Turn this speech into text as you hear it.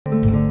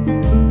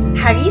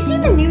Have you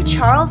seen the new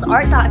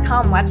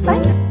charlesart.com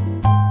website?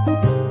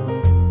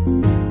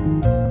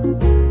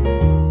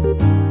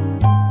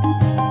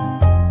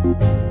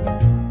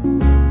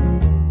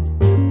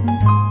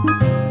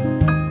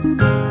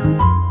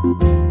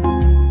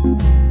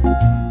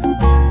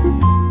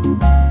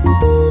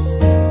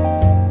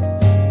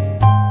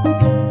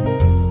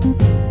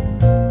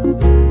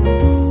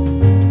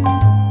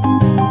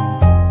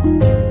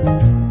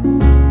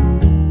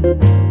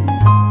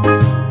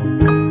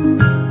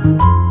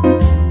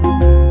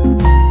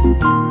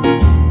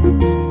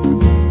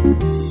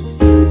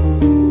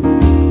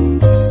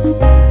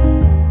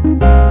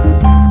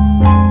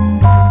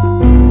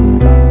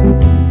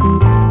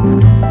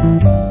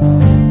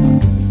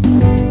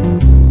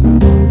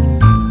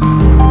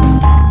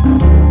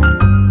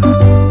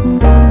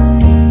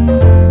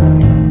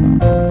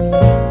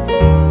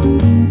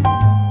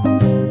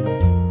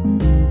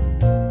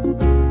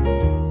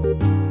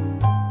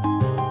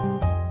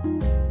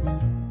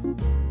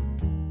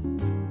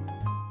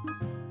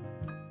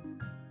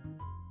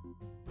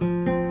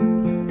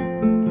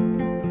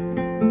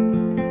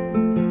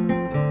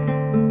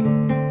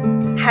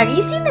 Have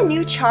you seen the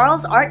new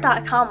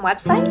charlesart.com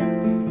website?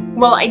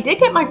 Well, I did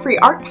get my free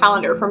art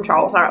calendar from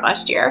Charles Art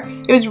last year.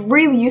 It was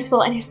really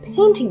useful and his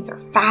paintings are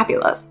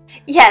fabulous.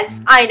 Yes,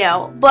 I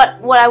know,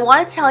 but what I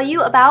want to tell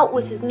you about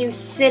was his new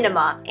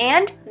cinema,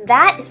 and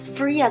that is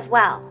free as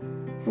well.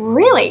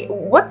 Really?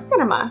 What's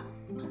cinema?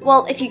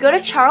 Well, if you go to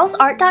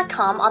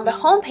charlesart.com, on the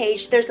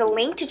homepage there's a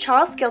link to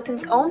Charles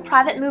Skilton's own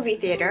private movie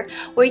theater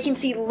where you can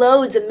see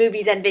loads of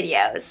movies and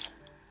videos.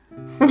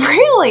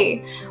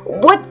 Really?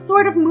 What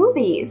sort of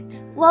movies?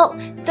 Well,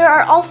 there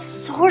are all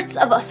sorts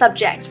of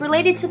subjects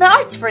related to the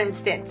arts, for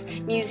instance.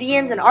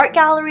 Museums and art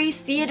galleries,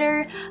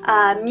 theater,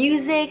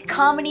 music,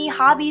 comedy,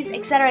 hobbies,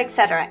 etc.,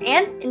 etc.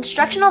 And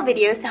instructional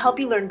videos to help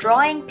you learn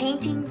drawing,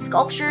 painting,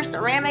 sculpture,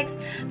 ceramics,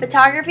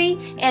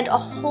 photography, and a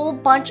whole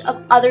bunch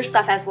of other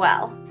stuff as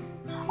well.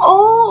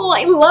 Oh,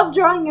 I love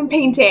drawing and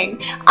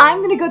painting.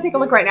 I'm gonna go take a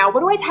look right now.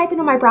 What do I type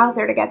into my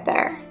browser to get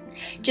there?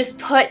 Just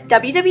put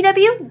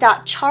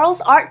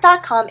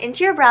www.charlesart.com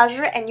into your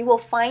browser and you will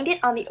find it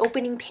on the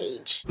opening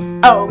page.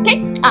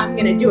 Okay, I'm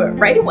gonna do it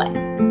right away.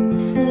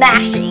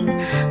 Smashing!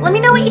 Let me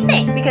know what you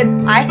think, because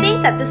I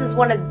think that this is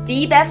one of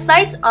the best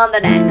sites on the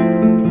net.